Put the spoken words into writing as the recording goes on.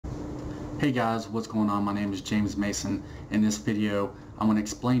Hey guys, what's going on? My name is James Mason. In this video, I'm going to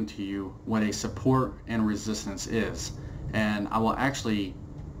explain to you what a support and resistance is. And I will actually,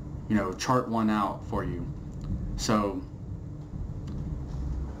 chart one out for you. So,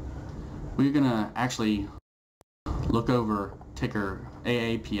 we're going to actually look over ticker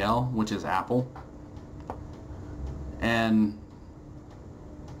AAPL, which is Apple. And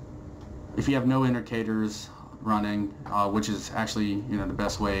if you have no indicators running, which is actually, the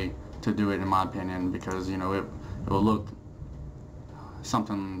best way to do it in my opinion, because it will look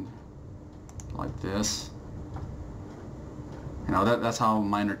something like this. That's how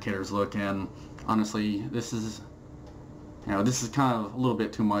my indicators look, and honestly this is kind of a little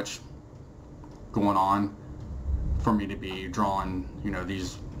bit too much going on for me to be drawing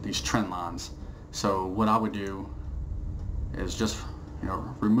these trend lines. So what I would do is just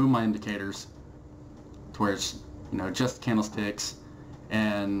remove my indicators to where it's just candlesticks.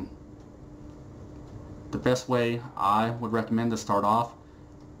 And the best way I would recommend to start off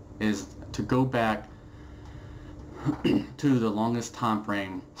is to go back to the longest time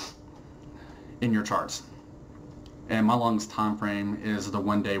frame in your charts. And my longest time frame is the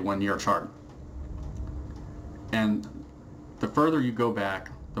 1 day, 1 year chart. And the further you go back,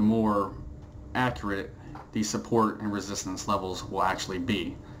 the more accurate these support and resistance levels will actually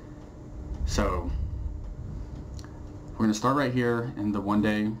be. So we're going to start right here in the 1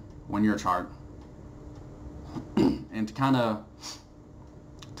 day, 1 year chart. And to kind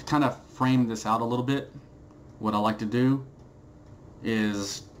of frame this out a little bit, what I like to do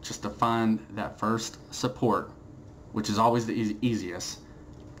is just to find that first support, which is always the easiest.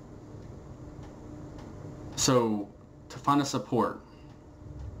 So to find a support,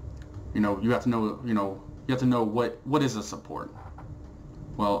 you have to know what is a support.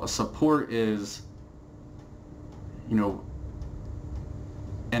 Well, a support is an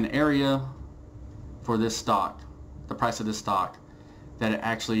area for this stock, the price of this stock, that it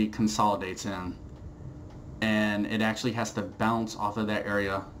actually consolidates in, and it actually has to bounce off of that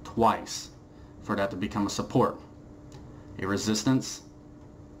area twice for that to become a support. A resistance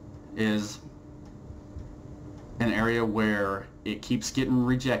is an area where it keeps getting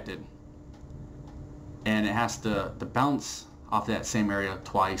rejected, and it has to bounce off that same area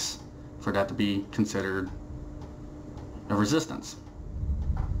twice for that to be considered a resistance.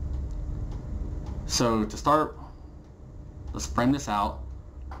 So to start, let's frame this out.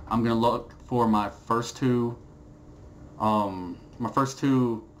 I'm going to look for my first two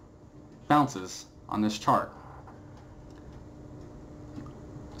bounces on this chart.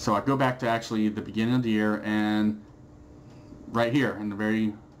 So I go back to actually the beginning of the year, and right here in the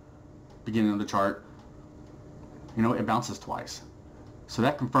very beginning of the chart, it bounces twice. So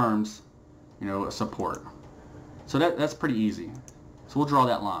that confirms, a support. So that's pretty easy. So we'll draw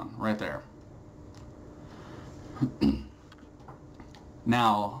that line right there.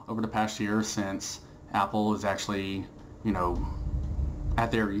 Now, over the past year, since Apple is actually,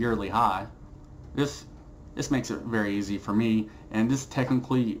 at their yearly high, this makes it very easy for me. And this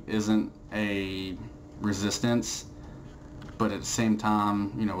technically isn't a resistance, but at the same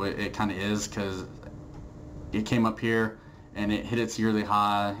time, it kind of is, because it came up here and it hit its yearly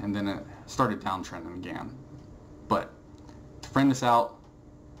high, and then it started downtrending again. But to frame this out,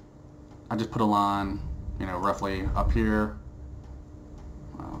 I just put a line, roughly up here.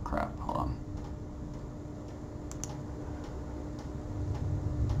 Oh crap, hold on.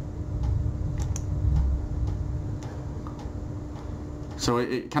 So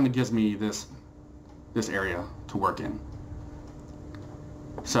it kind of gives me this area to work in.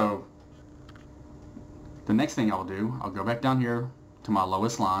 So the next thing I'll do, I'll go back down here to my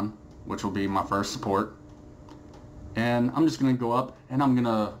lowest line, which will be my first support, and I'm just going to go up, and I'm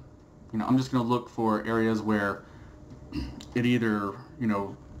just going to look for areas where it either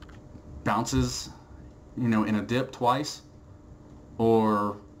bounces in a dip twice,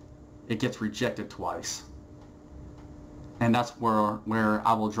 or it gets rejected twice. And that's where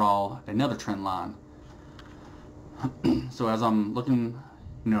I will draw another trend line. So as I'm looking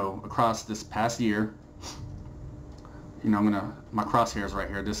across this past year, my crosshairs right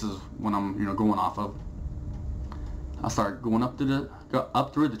here, this is when I'm going off of. I'll start going up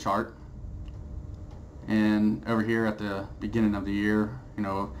through the chart, and over here at the beginning of the year,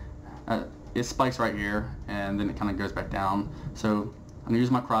 it spikes right here, and then it kind of goes back down. So I'm gonna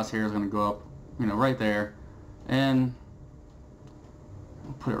use my crosshairs. I'm gonna go up, right there, and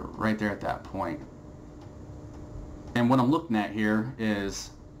I'll put it right there at that point. And what I'm looking at here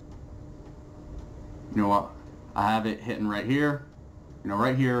is, I have it hitting right here.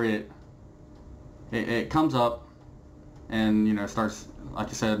 Right here it comes up, and you know, starts, like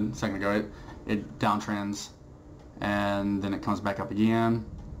I said a second ago, it downtrends, and then it comes back up again,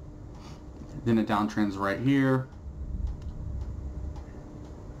 then it downtrends right here.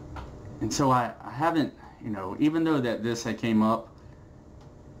 And so I haven't, you know, even though that this had came up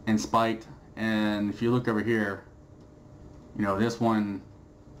and spiked, and if you look over here, you know, this one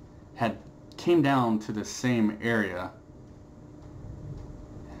had came down to the same area,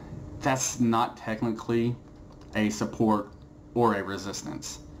 that's not technically a support or a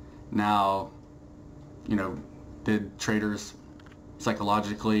resistance. Now, you know, did traders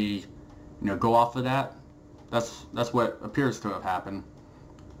psychologically, you know, go off of that? That's what appears to have happened.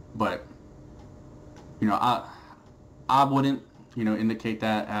 But, you know, I wouldn't, you know, indicate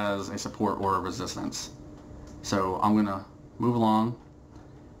that as a support or a resistance. So I'm gonna move along,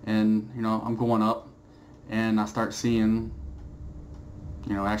 and you know, I'm going up, and I start seeing,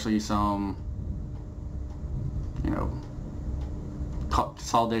 you know, actually some, you know,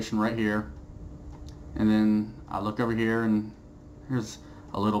 consolidation right here, and then I look over here, and here's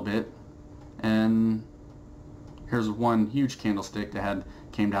a little bit, and here's one huge candlestick that had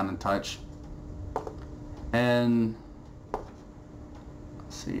came down and touched. And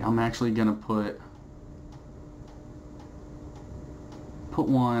let's see, I'm actually gonna put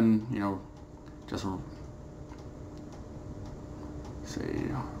one, you know, just say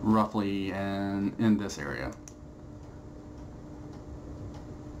roughly in this area.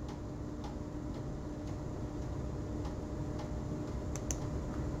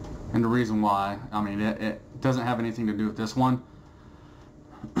 And the reason why, I mean, it doesn't have anything to do with this one,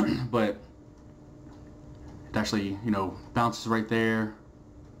 but it actually, you know, bounces right there,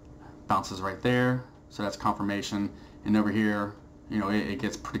 so that's confirmation. And over here, you know, it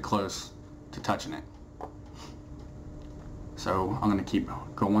gets pretty close to touching it. So I'm going to keep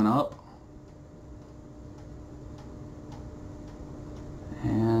going up,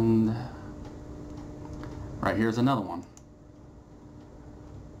 and right here's another one.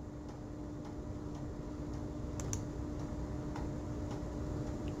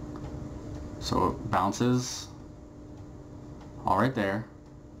 So it bounces all right there.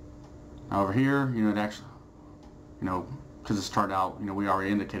 Now over here, you know, it actually, you know, because it started out, you know, we already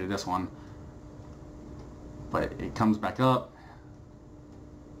indicated this one, but it comes back up,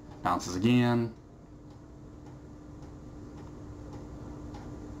 bounces again,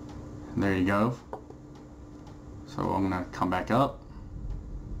 and there you go. So I'm going to come back up,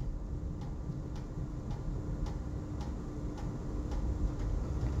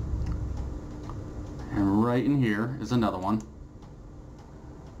 and right in here is another one.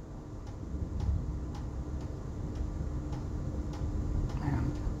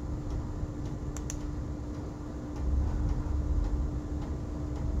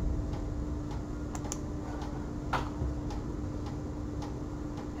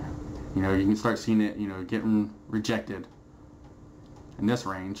 You know, you can start seeing it, you know, getting rejected in this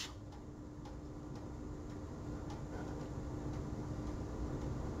range.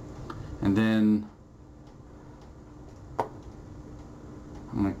 And then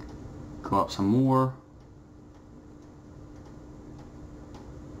I'm going to go up some more.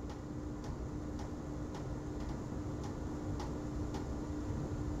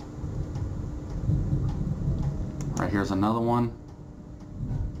 Right here's another one.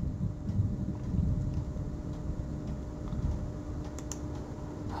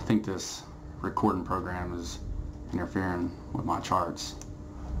 I think this recording program is interfering with my charts.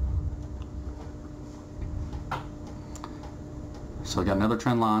 So I got another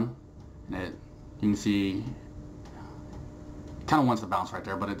trend line, and you can see it kind of wants to bounce right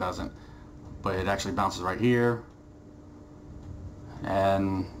there, but it doesn't. But it actually bounces right here,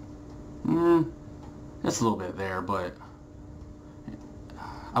 and it's a little bit there, but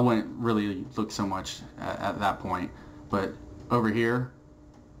I wouldn't really look so much at that point. But over here,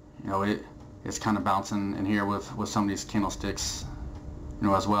 you know, it's kind of bouncing in here with some of these candlesticks, you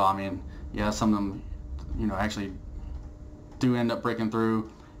know, as well. I mean, yeah, some of them, you know, actually do end up breaking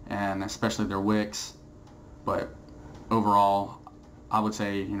through, and especially their wicks. But overall, I would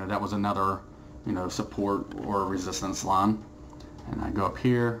say, you know, that was another, you know, support or resistance line. And I go up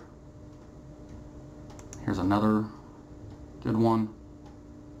here. Here's another good one.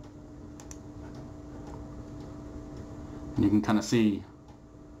 And you can kind of see,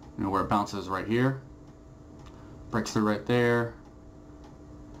 you know, where it bounces right here, breaks through right there,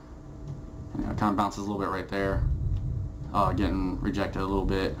 and, you know, it kind of bounces a little bit right there, getting rejected a little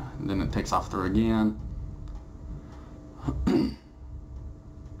bit, and then it takes off through again. And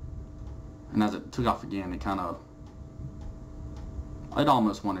as it took off again, it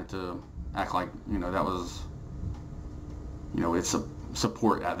almost wanted to act like, you know, that was you know, it's a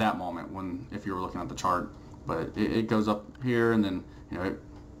support at that moment when, if you were looking at the chart. But it goes up here, and then, you know, it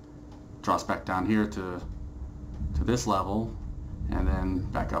drops back down here to this level, and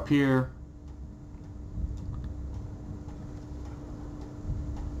then back up here.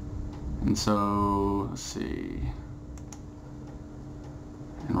 And so, let's see,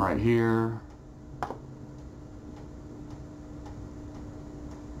 and right here,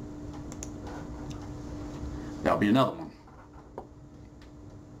 that'll be another one.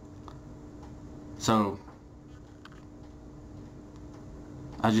 So,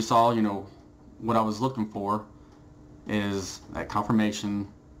 as you saw, you know, what I was looking for is that confirmation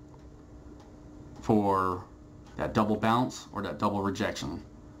for that double bounce or that double rejection.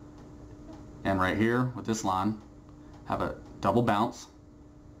 And right here with this line, have a double bounce.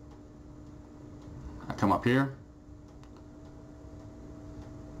 I come up here,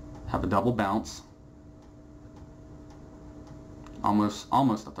 have a double bounce. Almost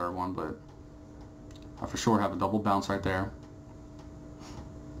a third one, but I for sure have a double bounce right there.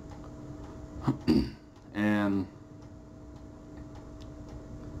 And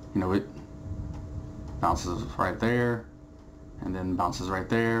you know, it bounces right there, and then bounces right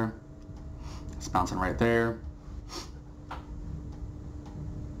there. It's bouncing right there.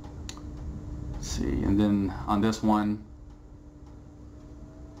 Let's see, and then on this one,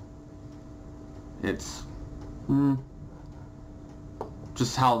 it's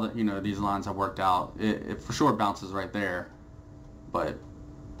just how the, you know, these lines have worked out. It for sure bounces right there, but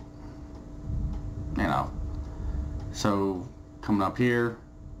you know, so coming up here,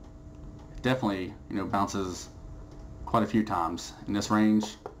 definitely, you know, bounces quite a few times in this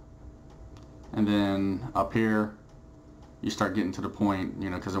range. And then up here, you start getting to the point, you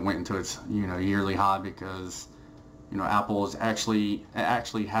know, because it went into its, you know, yearly high, because, you know, Apple is actually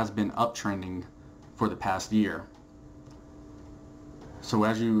has been uptrending for the past year. So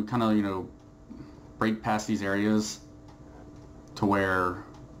as you kind of, you know, break past these areas to where,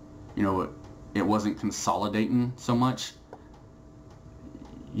 you know, it wasn't consolidating so much,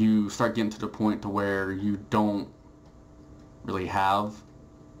 you start getting to the point to where you don't really have,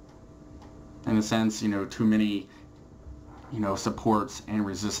 in a sense, you know, too many, you know, supports and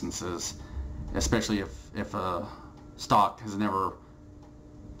resistances, especially if a stock has never,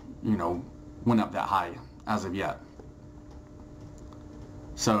 you know, went up that high as of yet.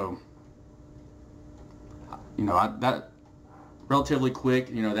 So, you know, that relatively quick,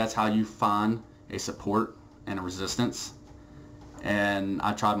 you know, that's how you find a support and a resistance. And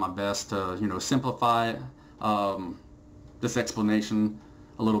I tried my best to, you know, simplify this explanation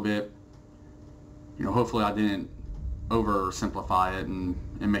a little bit. You know, hopefully I didn't oversimplify it and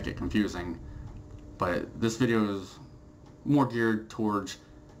make it confusing. But this video is more geared towards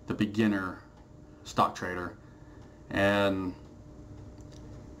the beginner stock trader. And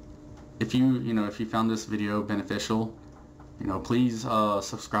if you found this video beneficial, you know, please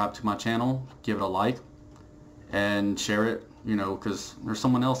subscribe to my channel, give it a like, and share it, you know, because there's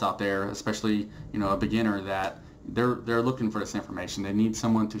someone else out there, especially, you know, a beginner, that they're looking for this information. They need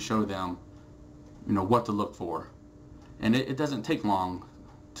someone to show them, you know, what to look for. And it doesn't take long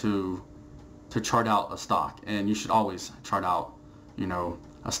to chart out a stock, and you should always chart out, you know,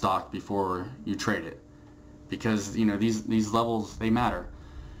 a stock before you trade it, because, you know, these levels, they matter.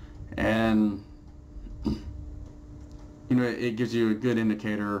 And you know, it gives you a good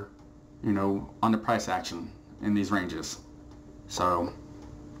indicator, you know, on the price action in these ranges. So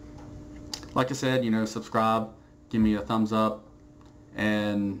like I said, you know, subscribe, give me a thumbs up,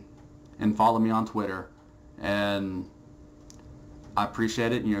 and follow me on Twitter. And I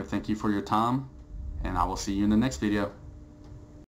appreciate it. You know, thank you for your time, and I will see you in the next video.